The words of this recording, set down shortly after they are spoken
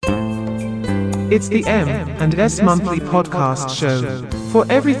It's the M&S Monthly Podcast Show for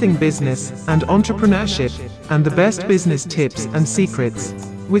everything business and entrepreneurship and the best business tips and secrets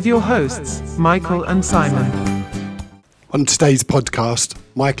with your hosts, Michael and Simon. On today's podcast,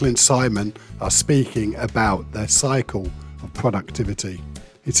 Michael and Simon are speaking about their cycle of productivity.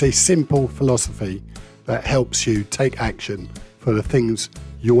 It's a simple philosophy that helps you take action for the things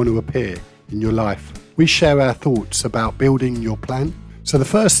you want to appear in your life. We share our thoughts about building your plan. So the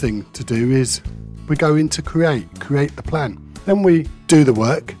first thing to do is we go into create the plan. Then we do the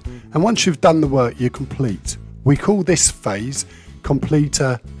work, and once you've done the work, you complete. We call this phase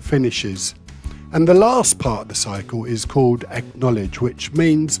completer finishes. And the last part of the cycle is called acknowledge, which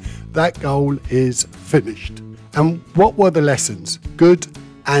means that goal is finished. And what were the lessons, good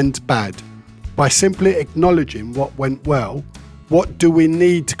and bad? By simply acknowledging what went well, what do we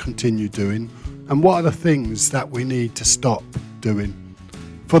need to continue doing, and what are the things that we need to stop doing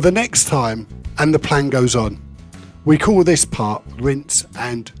for the next time, and the plan goes on. We call this part rinse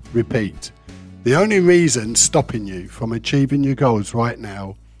and repeat. The only reason stopping you from achieving your goals right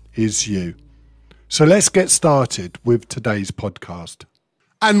now is you. So let's get started with today's podcast.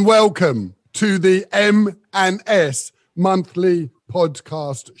 And welcome to the M&S Monthly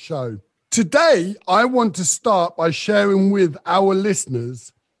Podcast Show. Today, I want to start by sharing with our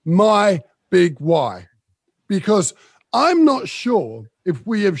listeners my big why, because I'm not sure if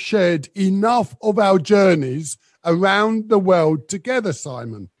we have shared enough of our journeys around the world together,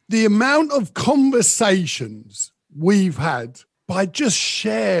 Simon. The amount of conversations we've had by just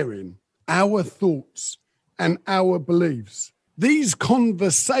sharing our thoughts and our beliefs. These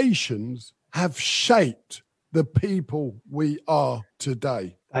conversations have shaped the people we are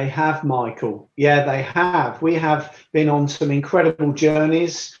today. They have, Michael. Yeah, they have. We have been on some incredible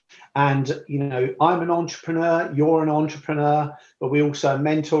journeys. And, you know, I'm an entrepreneur, you're an entrepreneur, but we also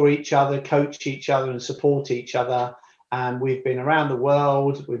mentor each other, coach each other and support each other. And we've been around the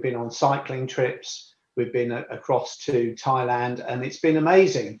world. We've been on cycling trips. We've been across to Thailand, and it's been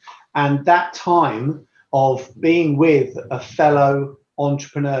amazing. And that time of being with a fellow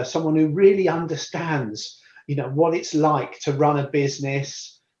entrepreneur, someone who really understands, you know, what it's like to run a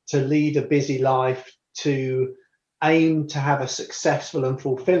business, to lead a busy life, to aim to have a successful and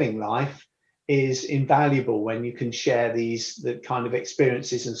fulfilling life is invaluable when you can share the kind of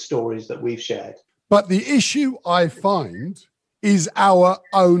experiences and stories that we've shared. But the issue I find is our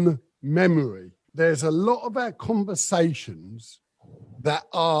own memory. There's a lot of our conversations that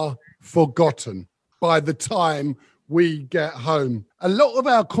are forgotten by the time we get home. A lot of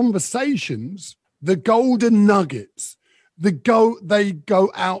our conversations, the golden nuggets, they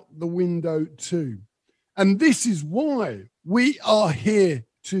go out the window too. And this is why we are here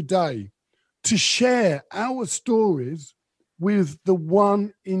today, to share our stories with the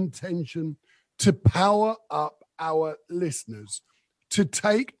one intention to power up our listeners, to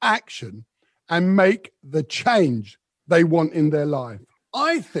take action and make the change they want in their life.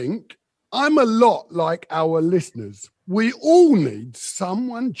 I think I'm a lot like our listeners. We all need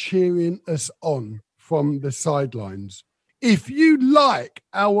someone cheering us on from the sidelines. If you like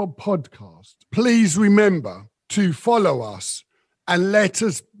our podcast, please remember to follow us and let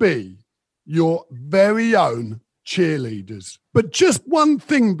us be your very own cheerleaders. But just one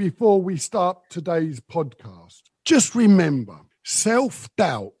thing before we start today's podcast. Just remember,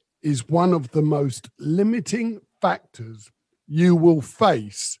 self-doubt is one of the most limiting factors you will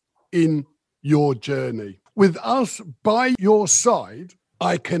face in your journey. With us by your side,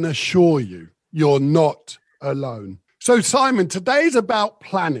 I can assure you, you're not alone. So Simon, today's about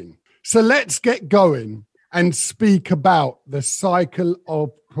planning. So let's get going and speak about the cycle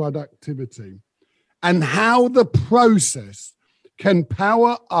of productivity and how the process can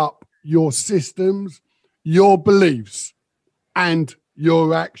power up your systems, your beliefs, and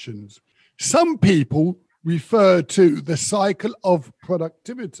your actions. Some people refer to the cycle of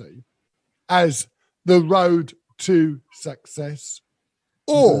productivity as the road to success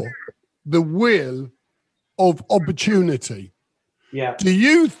or the wheel of opportunity. Yeah. Do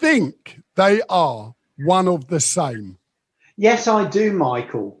you think they are one of the same? Yes, I do,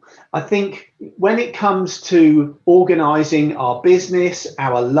 Michael. I think when it comes to organising our business,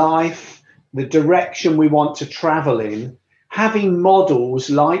 our life, the direction we want to travel in, having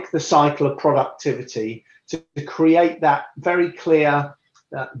models like the cycle of productivity to create that very clear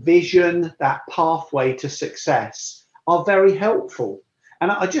vision, that pathway to success are very helpful.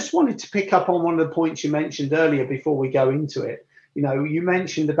 And I just wanted to pick up on one of the points you mentioned earlier before we go into it. You know, you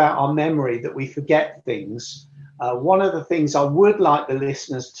mentioned about our memory, that we forget things. One of the things I would like the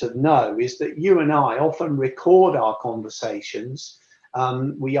listeners to know is that you and I often record our conversations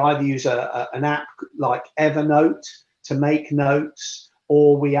We either use an app like Evernote to make notes,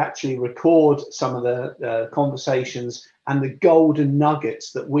 or we actually record some of the conversations and the golden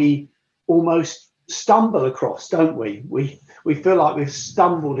nuggets that we almost stumble across, don't we? We feel like we've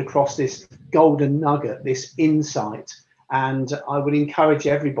stumbled across this golden nugget, this insight. And I would encourage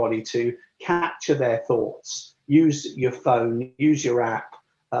everybody to capture their thoughts. Use your phone, use your app,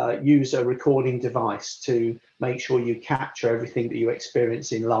 use a recording device to make sure you capture everything that you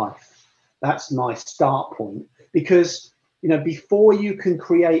experience in life. That's my start point, because before you can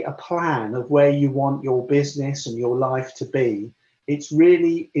create a plan of where you want your business and your life to be, it's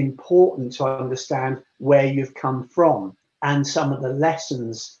really important to understand where you've come from and some of the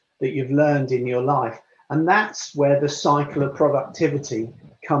lessons that you've learned in your life. And that's where the cycle of productivity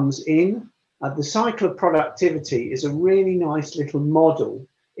comes in. The cycle of productivity is a really nice little model.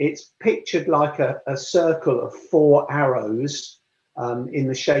 It's pictured like a circle of 4 arrows in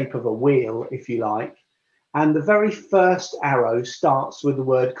the shape of a wheel, if you like. And the very first arrow starts with the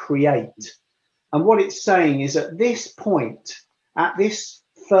word create. And what it's saying is, at this point, at this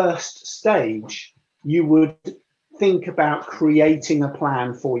first stage, you would think about creating a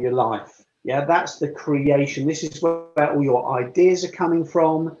plan for your life. Yeah, that's the creation. This is where all your ideas are coming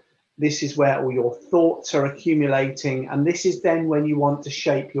from. This is where all your thoughts are accumulating. And this is then when you want to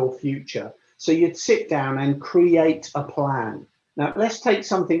shape your future. So you'd sit down and create a plan. Now, let's take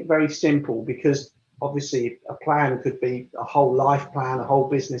something very simple, because obviously a plan could be a whole life plan, a whole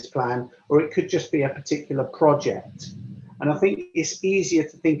business plan, or it could just be a particular project. And I think it's easier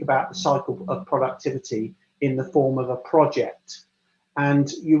to think about the cycle of productivity in the form of a project.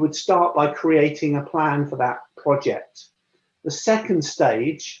 And you would start by creating a plan for that project. The second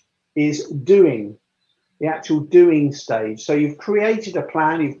stage is doing, the actual doing stage. So you've created a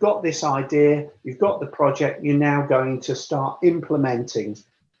plan, you've got this idea, you've got the project, you're now going to start implementing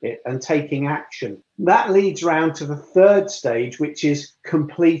it and taking action. That leads round to the third stage, which is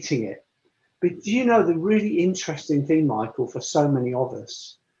completing it. But do you know, the really interesting thing, Michael, for so many of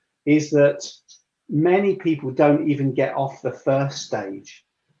us, is that many people don't even get off the first stage.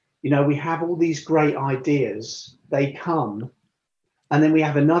 We have all these great ideas, they come, and then we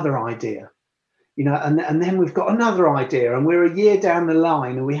have another idea, and then we've got another idea, and we're a year down the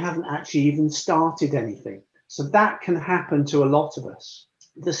line and we haven't actually even started anything. So that can happen to a lot of us.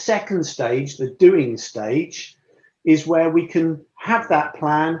 The second stage, the doing stage, is where we can have that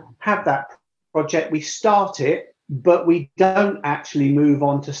plan, have that project, we start it, but we don't actually move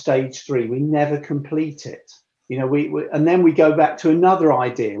on to stage 3. We never complete it. And then we go back to another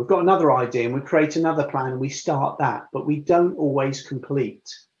idea. We've got another idea and we create another plan and we start that, but we don't always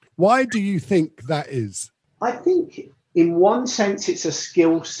complete. Why do you think that is? I think in one sense it's a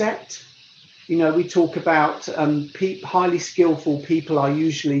skill set. We talk about highly skillful people are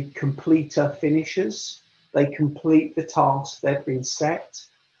usually completer finishers. They complete the task they've been set.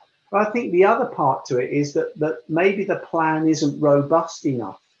 But I think the other part to it is that maybe the plan isn't robust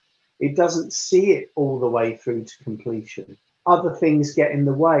enough. It doesn't see it all the way through to completion. Other things get in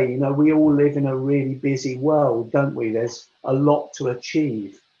the way. We all live in a really busy world, don't we? There's a lot to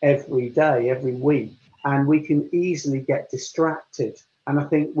achieve every day, every week, and we can easily get distracted. And I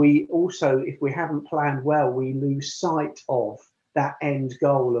think we also, if we haven't planned well, we lose sight of that end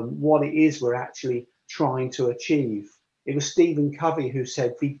goal and what it is we're actually trying to achieve. It was Stephen Covey who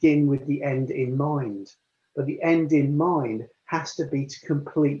said, begin with the end in mind. But the end in mind has to be to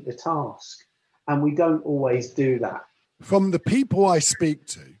complete the task. And we don't always do that. From the people I speak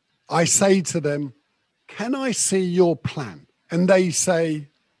to, I say to them, can I see your plan? And they say,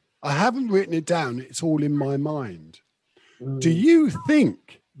 I haven't written it down. It's all in my mind. Do you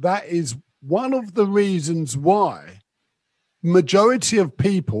think that is one of the reasons why majority of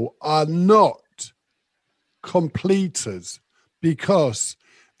people are not completers? Because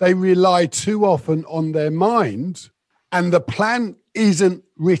they rely too often on their mind and the plan isn't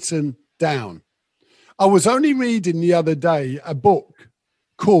written down. I was only reading the other day a book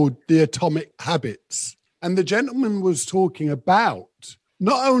called The Atomic Habits, and the gentleman was talking about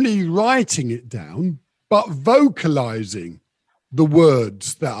not only writing it down, but vocalizing the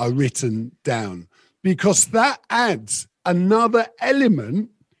words that are written down, because that adds another element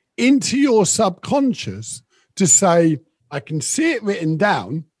into your subconscious to say, I can see it written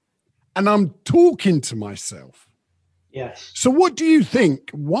down and I'm talking to myself. Yes. So what do you think?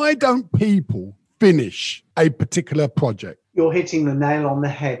 Why don't people finish a particular project? You're hitting the nail on the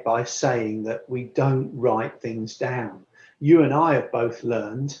head by saying that we don't write things down. You and I have both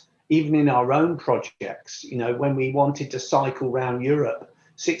learned, even in our own projects, when we wanted to cycle around Europe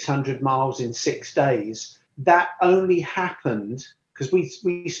 600 miles in 6 days, that only happened because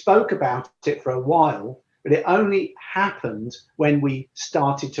we spoke about it for a while, but it only happened when we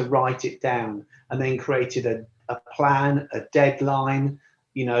started to write it down and then created a plan, a deadline,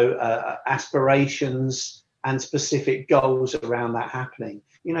 aspirations and specific goals around that happening.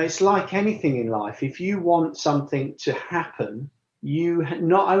 It's like anything in life. If you want something to happen, you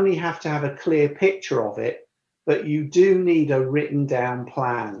not only have to have a clear picture of it, but you do need a written down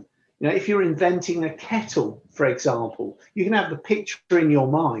plan. If you're inventing a kettle, for example, you can have the picture in your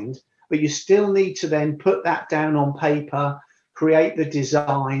mind, but you still need to then put that down on paper, create the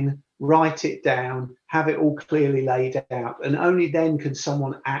design, write it down, have it all clearly laid out, and only then can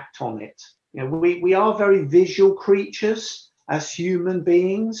someone act on it. We are very visual creatures as human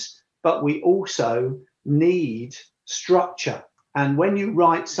beings, but we also need structure. And when you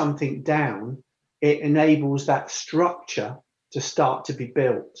write something down, it enables that structure to start to be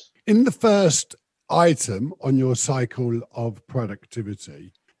built. In the first item on your cycle of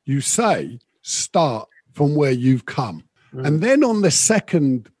productivity, you say start from where you've come. And then on the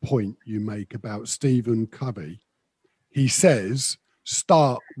second point you make about Stephen Covey, he says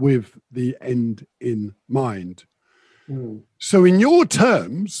start with the end in mind. So in your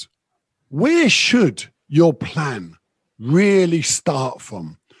terms, where should your plan really start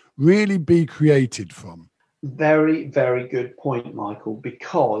from, really be created from? Very, very good point, Michael,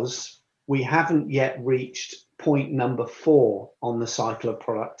 because we haven't yet reached point number 4 on the cycle of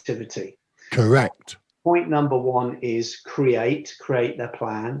productivity. Correct. Point number 1 is create the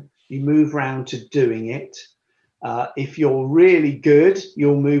plan. You move around to doing it. If you're really good,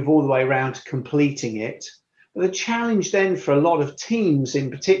 you'll move all the way around to completing it. But the challenge then for a lot of teams in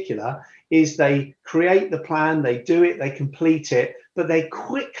particular is they create the plan, they do it, they complete it, but they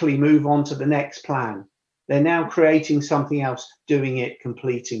quickly move on to the next plan. They're now creating something else, doing it,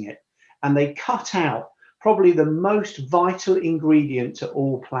 completing it. And they cut out probably the most vital ingredient to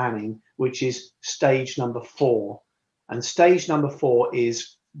all planning, which is stage number 4. And stage number 4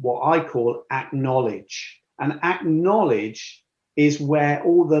 is what I call acknowledge. And acknowledge is where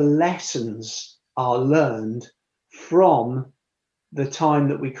all the lessons are learned from the time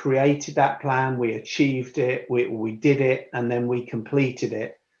that we created that plan, we achieved it, we did it, and then we completed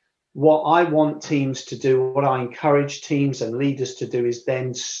it. What I want teams to do, what I encourage teams and leaders to do is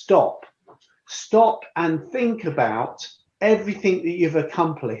then stop and think about everything that you've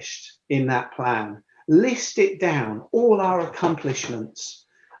accomplished in that plan. List it down, all our accomplishments,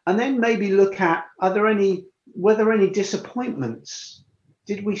 and then maybe look at, were there any disappointments?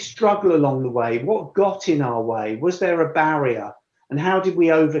 Did we struggle along the way? What got in our way? Was there a barrier? And how did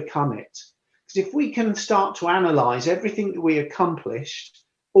we overcome it? Because if we can start to analyze everything that we accomplished,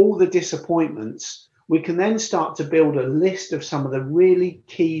 all the disappointments, we can then start to build a list of some of the really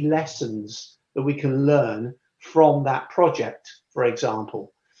key lessons that we can learn from that project, for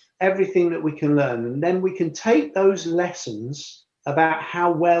example. Everything that we can learn. And then we can take those lessons about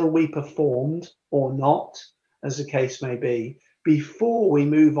how well we performed or not, as the case may be, before we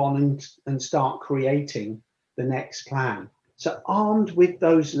move on and start creating the next plan. So armed with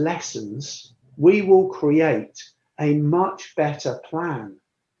those lessons, we will create a much better plan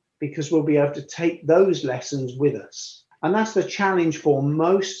because we'll be able to take those lessons with us. And that's the challenge for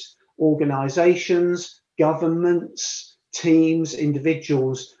most organizations, governments, teams,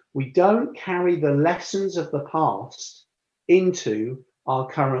 individuals. We don't carry the lessons of the past into our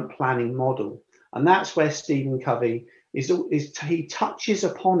current planning model. And that's where Stephen Covey he touches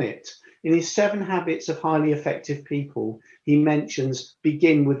upon it. In his 7 Habits of Highly Effective People, he mentions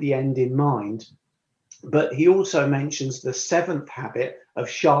begin with the end in mind. But he also mentions the 7th habit of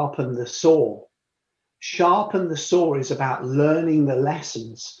sharpen the saw. Sharpen the saw is about learning the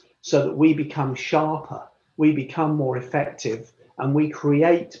lessons so that we become sharper, we become more effective, and we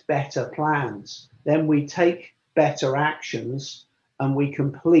create better plans. Then we take better actions and we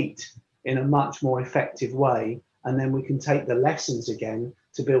complete in a much more effective way. And then we can take the lessons again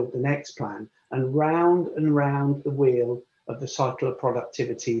to build the next plan. And round the wheel of the cycle of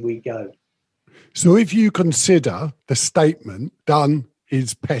productivity we go. So if you consider the statement, done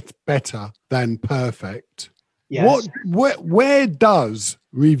is better than perfect, yes. Where does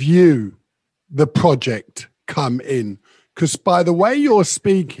review the project come in? Because by the way you're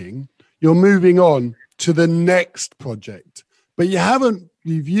speaking, you're moving on to the next project, but you haven't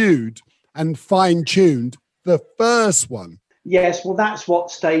reviewed and fine-tuned the first one. Yes, well, that's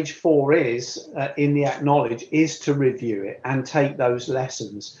what stage 4 is in the acknowledge, is to review it and take those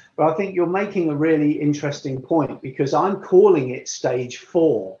lessons. But I think you're making a really interesting point because I'm calling it stage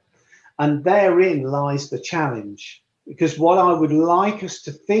 4. And therein lies the challenge. Because what I would like us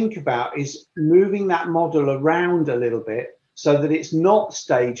to think about is moving that model around a little bit so that it's not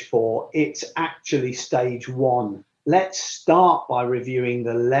stage 4, it's actually stage 1. Let's start by reviewing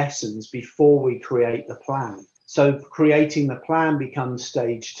the lessons before we create the plan. So creating the plan becomes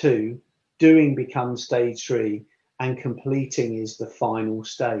stage 2, doing becomes stage 3, and completing is the final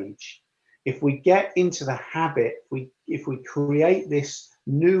stage. If we get into the habit, if we create this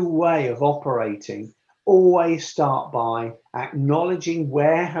new way of operating, always start by acknowledging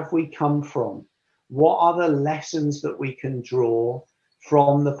where have we come from? What are the lessons that we can draw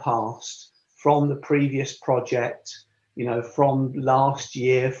from the past, from the previous project, from last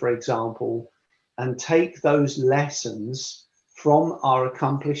year, for example, and take those lessons from our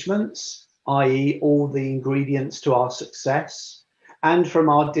accomplishments, i.e. all the ingredients to our success, and from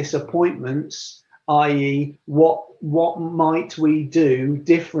our disappointments, i.e. what might we do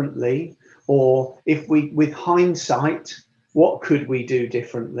differently, or if we, with hindsight, what could we do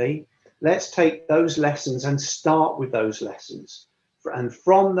differently? Let's take those lessons and start with those lessons. And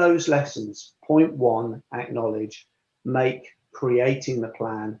from those lessons, point 1, acknowledge, make creating the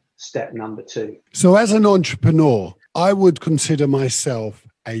plan step number 2. So as an entrepreneur, I would consider myself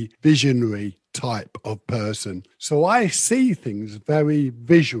a visionary type of person. So I see things very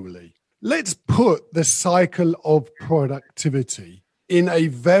visually. Let's put the cycle of productivity in a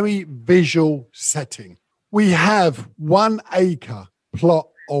very visual setting. We have 1 acre plot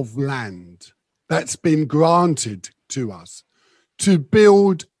of land that's been granted to us to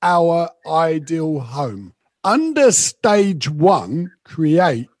build our ideal home. Under stage 1,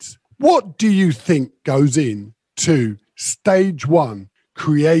 create. What do you think goes in to stage 1,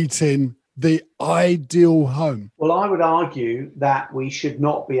 creating the ideal home? Well, I would argue that we should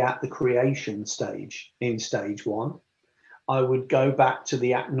not be at the creation stage in stage 1. I would go back to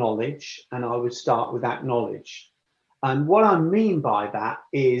the acknowledge, and I would start with acknowledge. And what I mean by that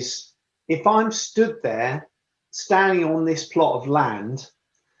is, if I'm stood there standing on this plot of land,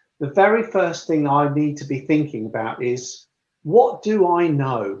 the very first thing I need to be thinking about is, what do I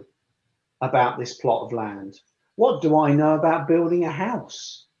know about this plot of land? What do I know about building a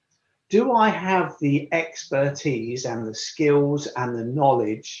house? Do I have the expertise and the skills and the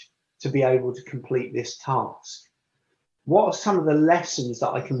knowledge to be able to complete this task? What are some of the lessons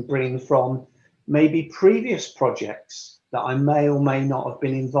that I can bring from maybe previous projects that I may or may not have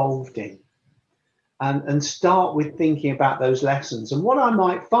been involved in? And start with thinking about those lessons. And what I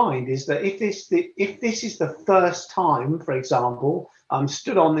might find is that if this is the first time, for example, I'm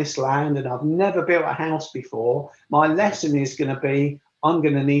stood on this land and I've never built a house before, my lesson is going to be, I'm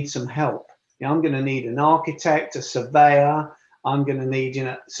going to need some help. I'm going to need an architect, a surveyor. I'm going to need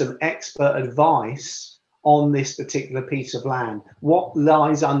some expert advice on this particular piece of land. What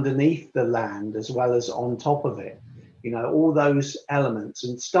lies underneath the land as well as on top of it? All those elements,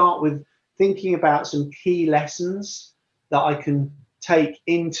 and start with thinking about some key lessons that I can take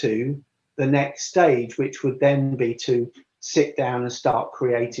into the next stage, which would then be to sit down and start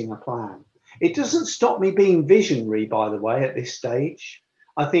creating a plan. It doesn't stop me being visionary, by the way, at this stage.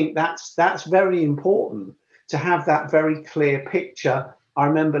 I think that's very important, to have that very clear picture. I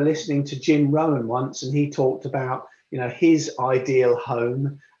remember listening to Jim Rohn once, and he talked about, his ideal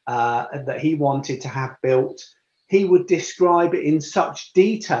home that he wanted to have built. He would describe it in such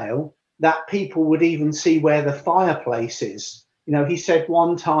detail that people would even see where the fireplace is. He said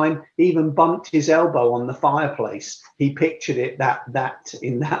one time he even bumped his elbow on the fireplace. He pictured it that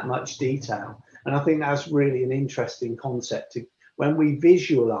in that much detail. And I think that's really an interesting concept. When we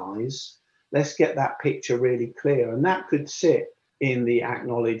visualize, let's get that picture really clear. And that could sit in the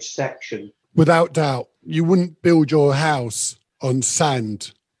acknowledge section. Without doubt, you wouldn't build your house on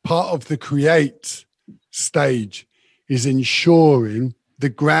sand. Part of the create stage is ensuring the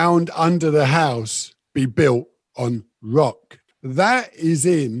ground under the house be built on rock. That is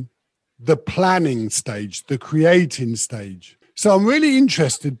in the planning stage, the creating stage. So I'm really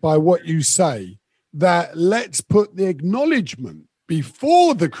interested by what you say, that let's put the acknowledgement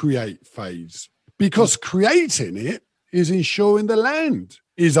before the create phase, because creating it is ensuring the land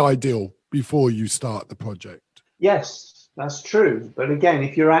is ideal before you start the project. Yes, that's true. But again,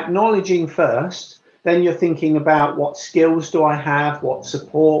 if you're acknowledging first, then you're thinking about what skills do I have, what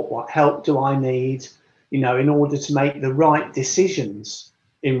support, what help do I need, in order to make the right decisions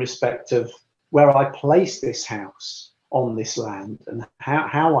in respect of where I place this house on this land and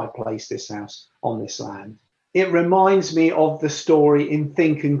how I place this house on this land. It reminds me of the story in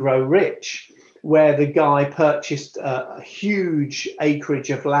Think and Grow Rich, where the guy purchased a huge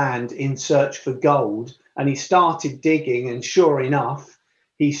acreage of land in search for gold, and he started digging, and sure enough,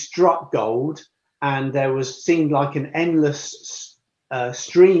 he struck gold. And there seemed like an endless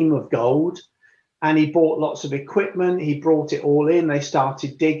stream of gold. and he bought lots of equipment. He brought it all in. They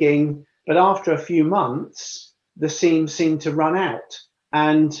started digging. But after a few months, the seams seemed to run out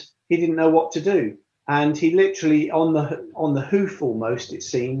and he didn't know what to do. And he literally, on the hoof almost, it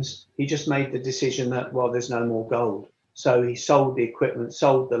seems, he just made the decision that, well, there's no more gold. So he sold the equipment,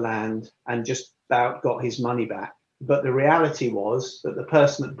 sold the land, and just about got his money back. But the reality was that the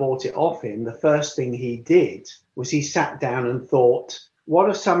person that bought it off him, the first thing he did was he sat down and thought, what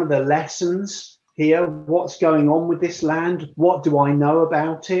are some of the lessons here? What's going on with this land? What do I know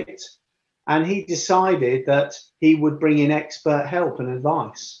about it? And he decided that he would bring in expert help and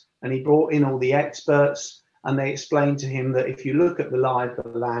advice. And he brought in all the experts, and they explained to him that if you look at the lie of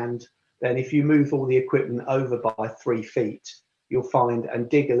the land, then if you move all the equipment over by 3 feet, you'll find, and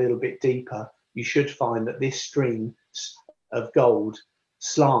dig a little bit deeper, you should find that this stream of gold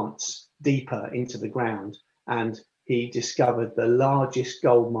slants deeper into the ground. And he discovered the largest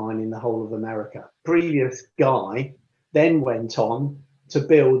gold mine in the whole of America. Previous guy then went on to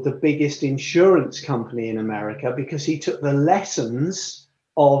build the biggest insurance company in America because he took the lessons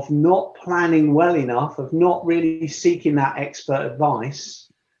of not planning well enough, of not really seeking that expert advice.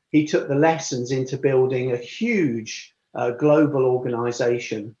 He took the lessons into building a huge global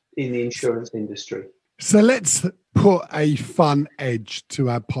organization in the insurance industry. So let's put a fun edge to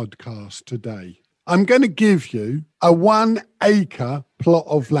our podcast today. I'm going to give you a 1 acre plot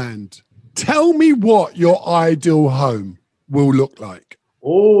of land. Tell me what your ideal home will look like.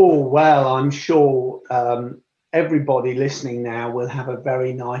 Oh, well, I'm sure everybody listening now will have a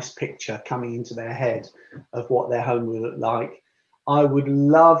very nice picture coming into their head of what their home will look like. I would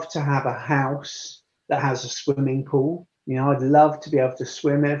love to have a house that has a swimming pool. You know, I'd love to be able to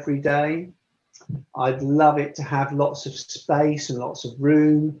swim every day. I'd love it to have lots of space and lots of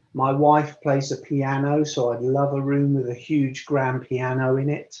room. My wife plays the piano, so I'd love a room with a huge grand piano in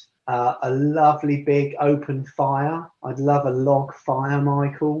it. A lovely big open fire. I'd love a log fire,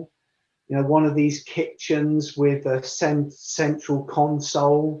 Michael. You know, one of these kitchens with a central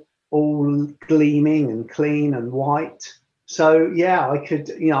console, all gleaming and clean and white. So, yeah, I could,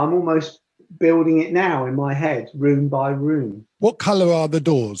 you know, I'm almost building it now in my head, room by room. What colour are the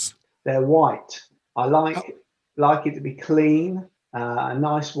doors? They're white. I like it to be clean, a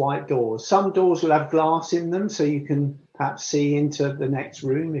nice white doors. Some doors will have glass in them, so you can perhaps see into the next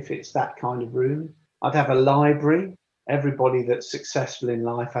room if it's that kind of room. I'd have a library. Everybody that's successful in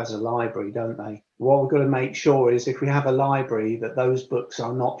life has a library, don't they? What we've got to make sure is if we have a library, that those books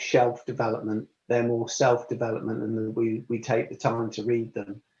are not shelf development, they're more self-development, and that we take the time to read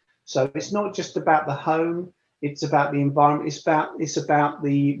them. So it's not just about the home, it's about the environment, it's about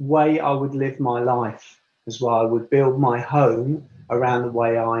the way I would live my life as well. I would build my home around the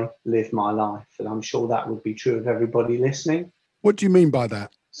way I live my life. And I'm sure that would be true of everybody listening. What do you mean by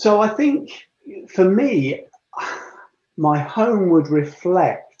that? So I think for me, my home would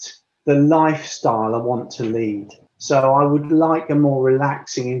reflect the lifestyle I want to lead. So I would like a more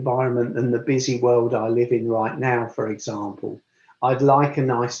relaxing environment than the busy world I live in right now, for example. I'd like a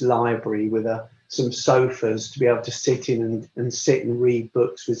nice library with some sofas to be able to sit in and sit and read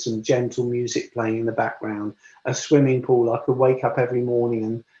books with some gentle music playing in the background. A swimming pool, I could wake up every morning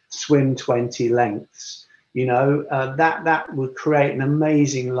and swim 20 lengths. You know, that would create an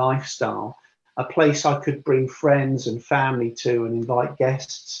amazing lifestyle. A place I could bring friends and family to and invite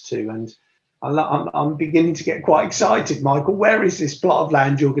guests to. And I'm beginning to get quite excited, Michael. Where is this plot of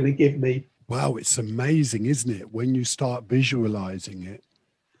land you're going to give me? Wow, it's amazing, isn't it? When you start visualizing it,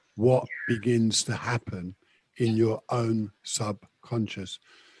 what begins to happen in your own subconscious.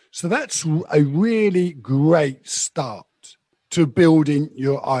 So that's a really great start to building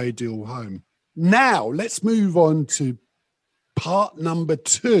your ideal home. Now, let's move on to part number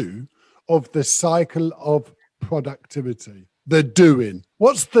 2 of the cycle of productivity, the doing.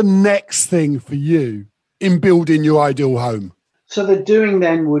 What's the next thing for you in building your ideal home? So the doing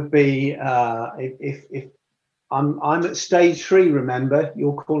then would be if I'm at stage 3, remember,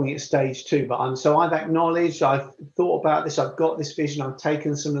 you're calling it stage 2, but I've acknowledged, I've thought about this, I've got this vision, I've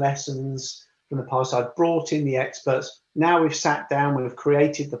taken some lessons from the past, I've brought in the experts. Now we've sat down, we've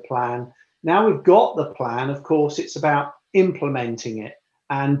created the plan. Now we've got the plan, of course, it's about implementing it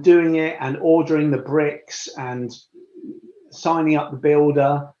and doing it and ordering the bricks and signing up the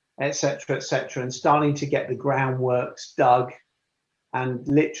builder, etc., and starting to get the groundworks dug. And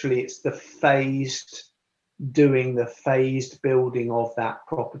literally it's the phased building of that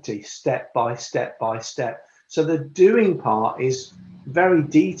property, step by step by step. So the doing part is very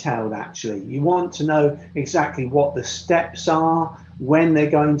detailed, actually. You want to know exactly what the steps are, when they're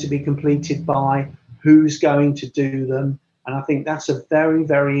going to be completed by, who's going to do them, And I think that's a very,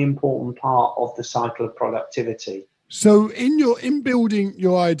 very important part of the cycle of productivity. So in building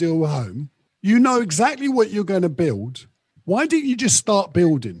your ideal home, you know exactly what you're going to build. Why didn't you just start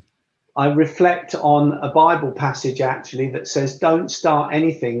building? I reflect on a Bible passage actually that says, don't start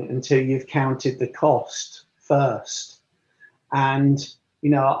anything until you've counted the cost first. And, you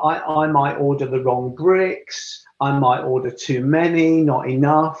know, I might order the wrong bricks. I might order too many, not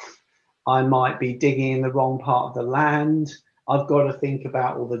enough. I might be digging in the wrong part of the land. I've got to think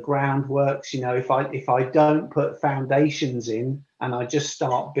about all the groundworks. You know, if I don't put foundations in and I just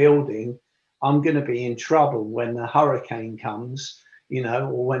start building, I'm going to be in trouble when the hurricane comes, you know,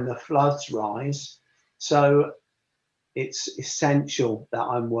 or when the floods rise. So it's essential that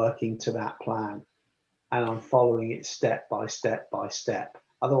I'm working to that plan and I'm following it step by step by step.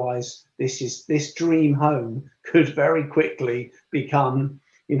 Otherwise, this dream home could very quickly become,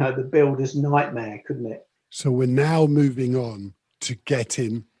 you know, the builder's nightmare, couldn't it? So we're now moving on to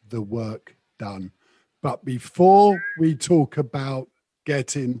getting the work done. But before we talk about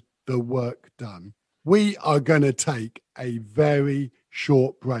getting the work done, we are going to take a very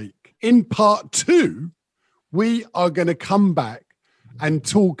short break. In part 2, we are going to come back and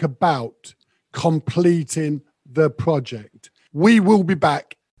talk about completing the project. We will be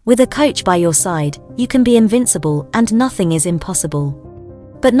back. With a coach by your side, you can be invincible and nothing is impossible.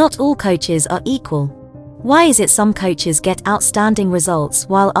 But not all coaches are equal. Why is it some coaches get outstanding results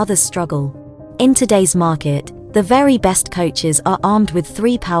while others struggle? In today's market, the very best coaches are armed with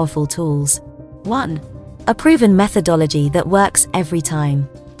 3 powerful tools. 1. A proven methodology that works every time.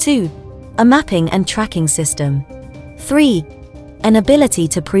 2. A mapping and tracking system. 3. An ability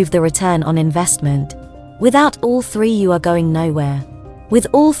to prove the return on investment. Without all 3, you are going nowhere. With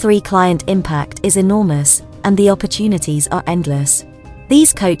all 3, client impact is enormous, and the opportunities are endless.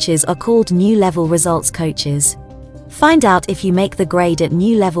 These coaches are called New Level Results coaches. Find out if you make the grade at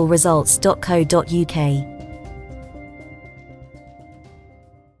newlevelresults.co.uk.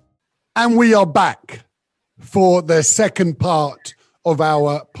 And we are back for the second part of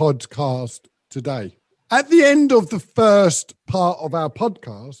our podcast today. At the end of the first part of our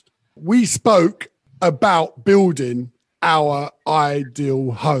podcast, we spoke about building our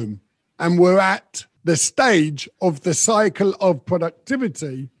ideal home. And we're at the stage of the cycle of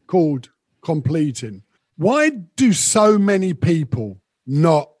productivity called completing. Why do so many people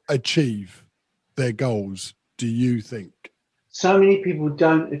not achieve their goals, do you think? So many people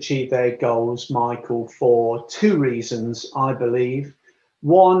don't achieve their goals, Michael, for 2 reasons, I believe.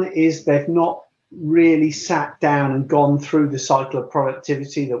 One is they've not really sat down and gone through the cycle of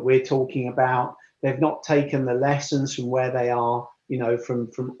productivity that we're talking about. They've not taken the lessons from where they are, you know,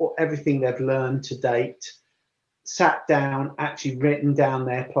 from everything they've learned to date, sat down, actually written down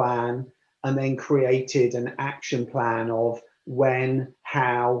their plan, and then created an action plan of when,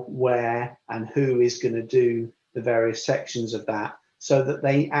 how, where, and who is going to do the various sections of that, so that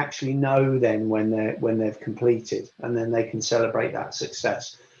they actually know then when they've completed, and then they can celebrate that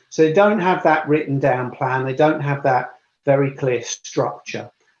success. So they don't have that written down plan. They don't have that very clear structure.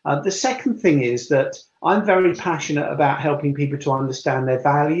 The second thing is that I'm very passionate about helping people to understand their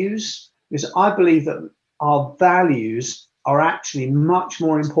values, because I believe that our values are actually much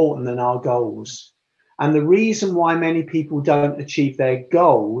more important than our goals. And the reason why many people don't achieve their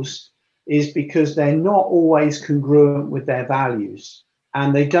goals is because they're not always congruent with their values,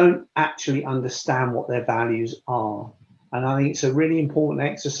 and they don't actually understand what their values are. And I think it's a really important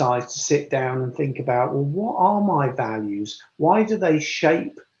exercise to sit down and think about, well, what are my values? Why do they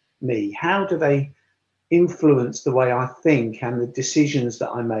shape me? How do they influence the way I think and the decisions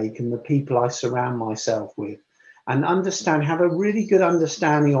that I make and the people I surround myself with? And have a really good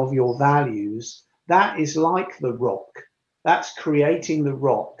understanding of your values. That is like the rock. That's creating the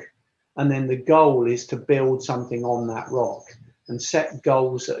rock. And then the goal is to build something on that rock and set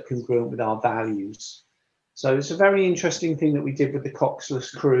goals that are congruent with our values. So it's a very interesting thing that we did with the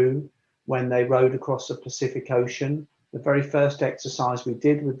Coxless crew when they rowed across the Pacific Ocean. The very first exercise we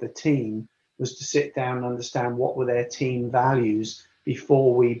did with the team was to sit down and understand what were their team values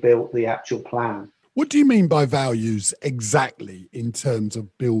before we built the actual plan. What do you mean by values exactly in terms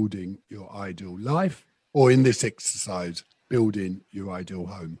of building your ideal life, or in this exercise, building your ideal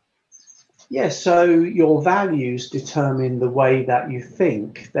home? Yes, so your values determine the way that you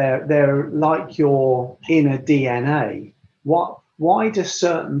think. They're like your inner DNA. Why do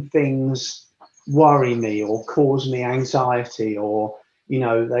certain things worry me or cause me anxiety, or, you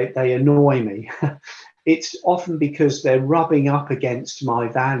know, they annoy me? It's often because they're rubbing up against my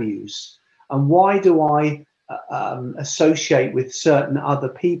values. And why do I associate with certain other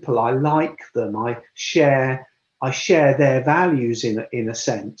people? I like them. I share I share their values in a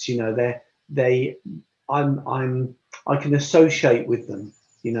sense. You know, I can associate with them.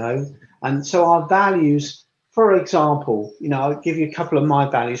 You know, and so our values. For example, you know, I'll give you a couple of my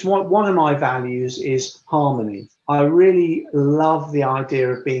values. One of my values is harmony. I really love the idea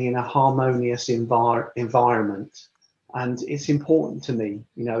of being in a harmonious environment. And it's important to me.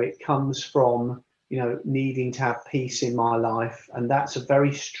 You know, it comes from, you know, needing to have peace in my life. And that's a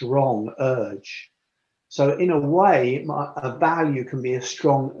very strong urge. So in a way, a value can be a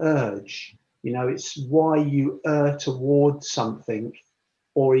strong urge. You know, it's why you err towards something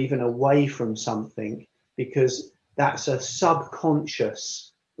or even away from something, because that's a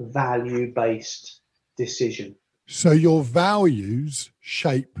subconscious value-based decision. So your values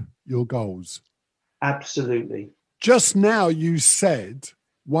shape your goals. Absolutely. Just now you said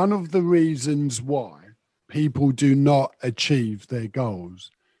one of the reasons why people do not achieve their goals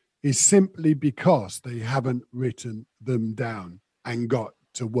is simply because they haven't written them down and got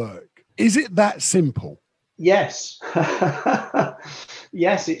to work. Is it that simple? Yes.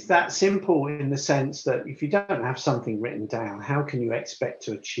 Yes, it's that simple in the sense that if you don't have something written down, how can you expect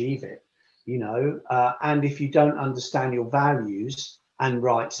to achieve it? You know, and if you don't understand your values and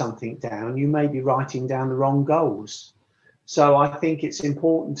write something down, you may be writing down the wrong goals. So I think it's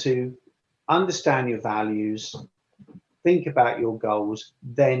important to understand your values, think about your goals,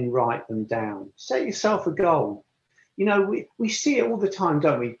 then write them down. Set yourself a goal. You know, we see it all the time,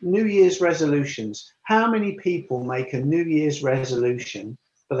 don't we? New Year's resolutions. How many people make a New Year's resolution,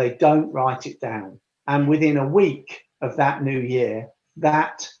 but they don't write it down? And within a week of that new year,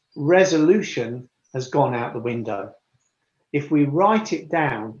 that resolution has gone out the window. If we write it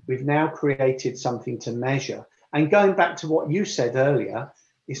down, we've now created something to measure. And going back to what you said earlier,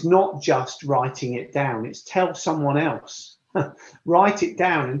 it's not just writing it down, it's tell someone else. Write it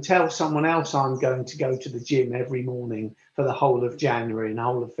down and tell someone else I'm going to go to the gym every morning for the whole of January and the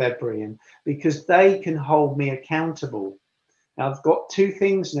whole of February, and because they can hold me accountable. Now, I've got two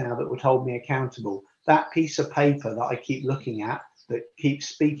things now that would hold me accountable. That piece of paper that I keep looking at that keeps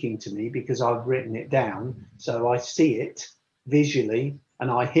speaking to me because I've written it down. So I see it visually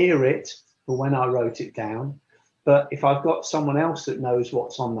and I hear it for when I wrote it down. But if I've got someone else that knows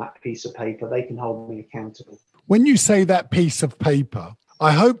what's on that piece of paper, they can hold me accountable. When you say that piece of paper,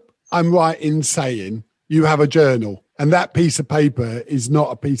 I hope I'm right in saying you have a journal and that piece of paper is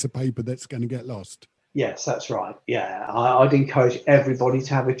not a piece of paper that's going to get lost. Yes, that's right. Yeah, I'd encourage everybody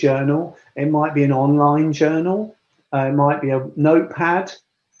to have a journal. It might be an online journal. It might be a notepad.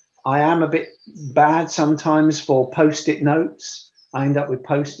 I am a bit bad sometimes for post-it notes. I end up with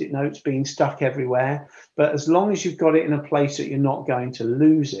post-it notes being stuck everywhere. But as long as you've got it in a place that you're not going to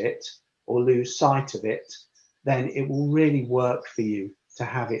lose it or lose sight of it, then it will really work for you to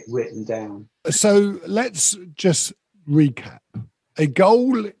have it written down. So let's just recap. A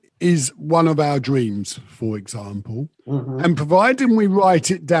goal is one of our dreams, for example. Mm-hmm. And providing we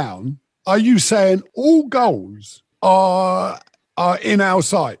write it down, are you saying all goals are in our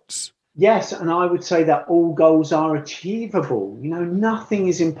sights? Yes, and I would say that all goals are achievable. You know, nothing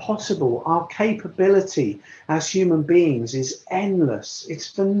is impossible. Our capability as human beings is endless. It's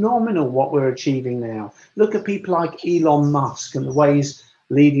phenomenal what we're achieving now. Look at people like Elon Musk and the way he's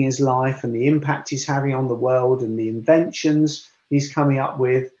leading his life and the impact he's having on the world and the inventions he's coming up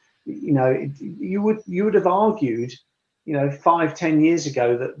with. You know, you would have argued, you know, 5-10 years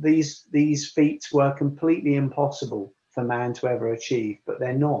ago that these feats were completely impossible for man to ever achieve, but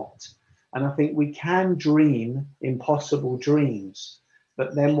they're not. And I think we can dream impossible dreams,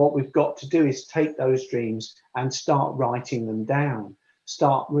 but then what we've got to do is take those dreams and start writing them down,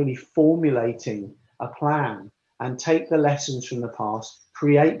 start really formulating a plan and take the lessons from the past,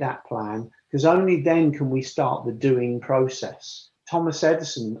 create that plan, because only then can we start the doing process. Thomas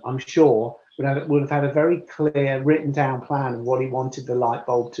Edison, I'm sure, would have had a very clear written down plan of what he wanted the light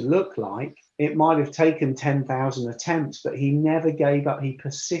bulb to look like. It might have taken 10,000 attempts, but he never gave up. He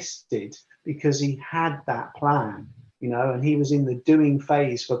persisted because he had that plan, you know, and he was in the doing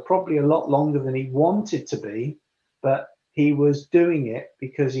phase for probably a lot longer than he wanted to be, but he was doing it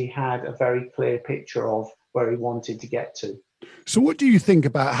because he had a very clear picture of where he wanted to get to. So what do you think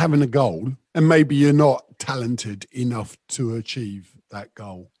about having a goal and maybe you're not talented enough to achieve that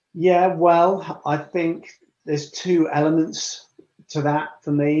goal? Yeah, well, I think there's two elements to that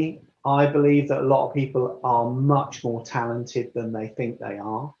for me. I believe that a lot of people are much more talented than they think they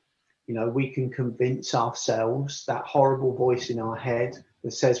are. You know, we can convince ourselves, that horrible voice in our head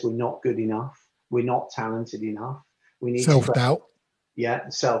that says we're not good enough, we're not talented enough. We need self-doubt. Yeah,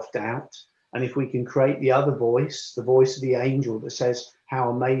 self-doubt. And if we can create the other voice, the voice of the angel that says how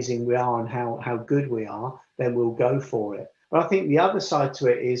amazing we are and how good we are, then we'll go for it. But I think the other side to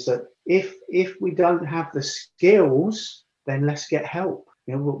it is that if we don't have the skills, then let's get help.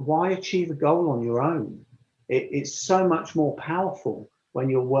 Why achieve a goal on your own? It's so much more powerful when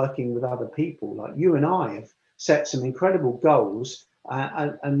you're working with other people. Like you and I have set some incredible goals,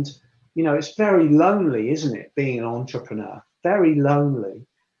 and it's very lonely, isn't it, being an entrepreneur? Very lonely.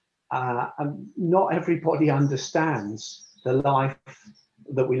 And not everybody understands the life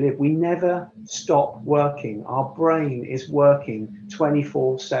that we live. We never stop working. Our brain is working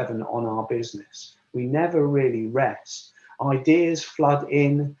 24/7 on our business. We never really rest. Ideas flood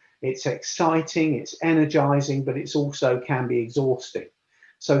in. It's exciting, it's energizing, but it's also can be exhausting.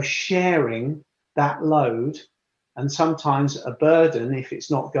 So sharing that load, and sometimes a burden if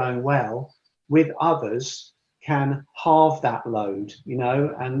it's not going well, with others can halve that load,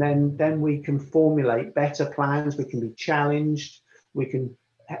 and then we can formulate better plans. We can be challenged.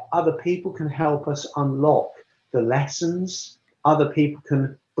 Other people can help us unlock the lessons. Other people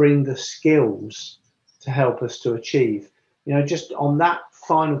can bring the skills to help us to achieve. Just on that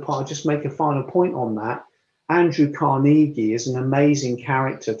final part, I'll just make a final point on that. Andrew Carnegie is an amazing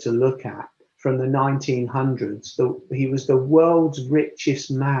character to look at from the 1900s. He was the world's richest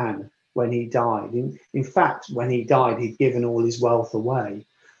man when he died. In fact, when he died, he'd given all his wealth away.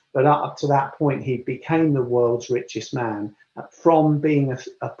 But up to that point, he became the world's richest man from being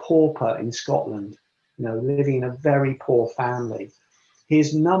a pauper in Scotland, living in a very poor family.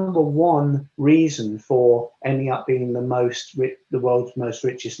 His number one reason for ending up being the world's most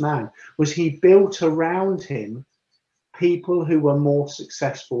richest man was he built around him people who were more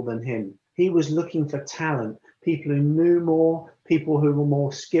successful than him. He was looking for talent, people who knew more, people who were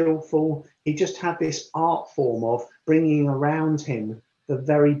more skillful. He just had this art form of bringing around him the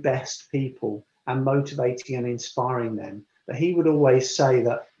very best people and motivating and inspiring them. But he would always say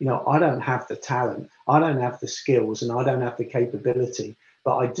that, I don't have the talent, I don't have the skills, and I don't have the capability,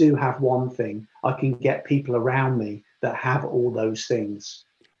 but I do have one thing. I can get people around me that have all those things.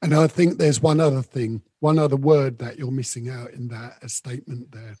 And I think there's one other thing, one other word that you're missing out in that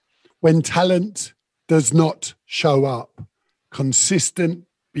statement there. When talent does not show up, consistent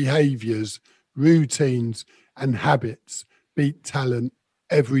behaviors, routines, and habits beat talent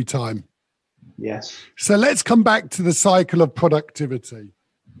every time. Yes. So let's come back to the cycle of productivity.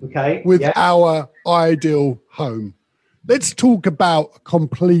 Okay. With our ideal home. Let's talk about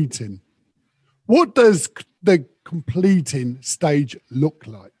completing. What does the completing stage look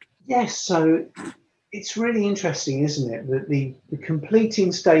like? Yes, so it's really interesting, isn't it? That the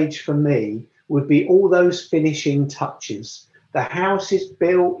completing stage for me would be all those finishing touches. The house is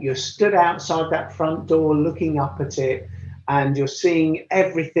built, you're stood outside that front door looking up at it, and you're seeing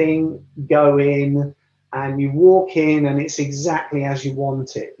everything go in, and you walk in and it's exactly as you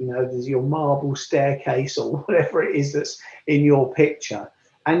want it. There's your marble staircase or whatever it is that's in your picture.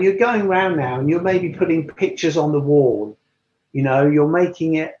 And you're going around now and you're maybe putting pictures on the wall.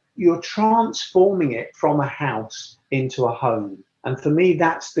 You're transforming it from a house into a home. And for me,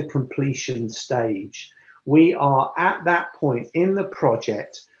 that's the completion stage. We are at that point in the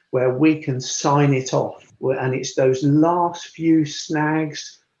project where we can sign it off. And it's those last few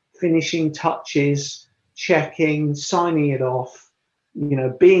snags, finishing touches, checking, signing it off,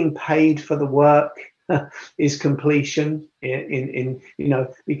 being paid for the work is completion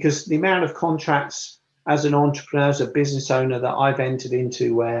because the amount of contracts as an entrepreneur, as a business owner that I've entered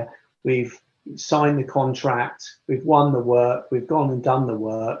into where we've signed the contract, we've won the work, we've gone and done the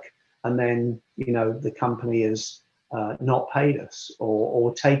work, and then, the company has not paid us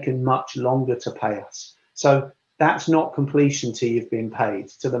or taken much longer to pay us. So that's not completion till you've been paid,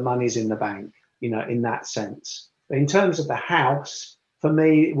 till the money's in the bank, in that sense. But in terms of the house, for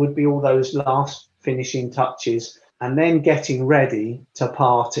me, it would be all those last finishing touches and then getting ready to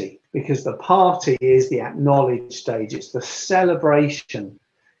party, because the party is the acknowledge stage. It's the celebration.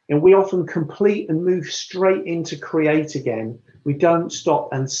 And we often complete and move straight into create again. We don't stop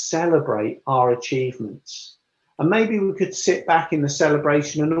and celebrate our achievements. And maybe we could sit back in the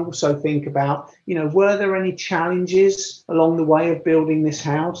celebration and also think about, were there any challenges along the way of building this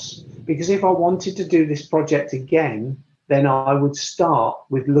house? Because if I wanted to do this project again, then I would start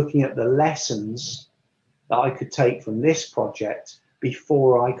with looking at the lessons that I could take from this project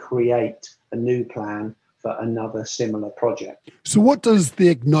before I create a new plan for another similar project. So what does the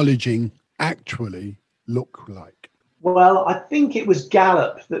acknowledging actually look like? Well, I think it was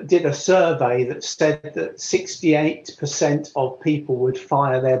Gallup that did a survey that said that 68% of people would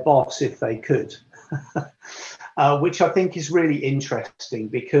fire their boss if they could. which I think is really interesting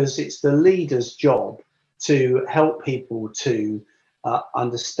because it's the leader's job to help people to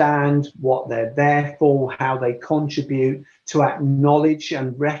understand what they're there for, how they contribute, to acknowledge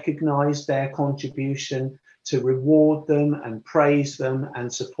and recognize their contribution, to reward them and praise them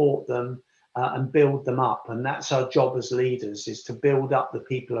and support them and build them up. And that's our job as leaders, is to build up the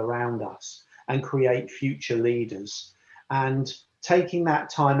people around us and create future leaders. And taking that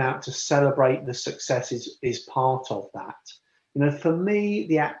time out to celebrate the successes is part of that. You know, for me,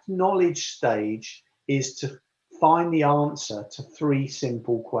 the acknowledge stage is to find the answer to 3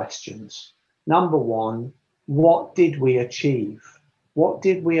 simple questions. Number 1, what did we achieve? What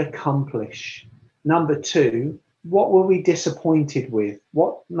did we accomplish? Number 2, what were we disappointed with?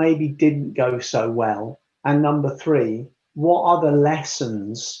 What maybe didn't go so well? And number 3, what are the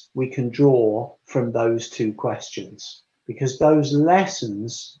lessons we can draw from those 2 questions? Because those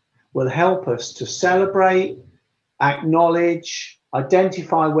lessons will help us to celebrate, acknowledge,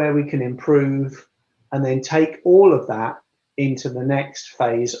 identify where we can improve, and then take all of that into the next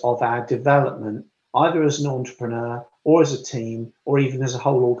phase of our development, either as an entrepreneur or as a team or even as a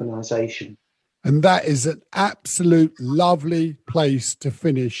whole organization. And that is an absolute lovely place to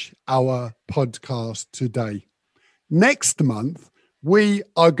finish our podcast today. Next month, we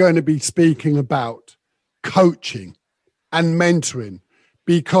are going to be speaking about coaching and mentoring,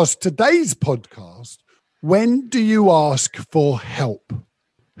 because today's podcast, when do you ask for help?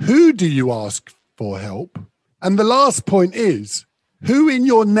 Who do you ask for help? And the last point is, who in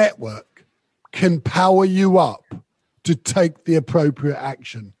your network can power you up to take the appropriate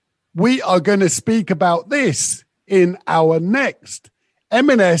action? We are going to speak about this in our next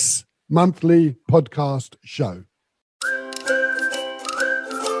M&S monthly podcast show.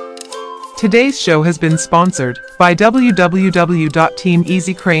 Today's show has been sponsored by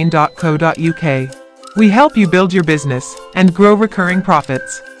www.teameasycrane.co.uk. We help you build your business and grow recurring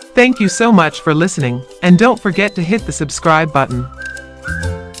profits. Thank you so much for listening, and don't forget to hit the subscribe button.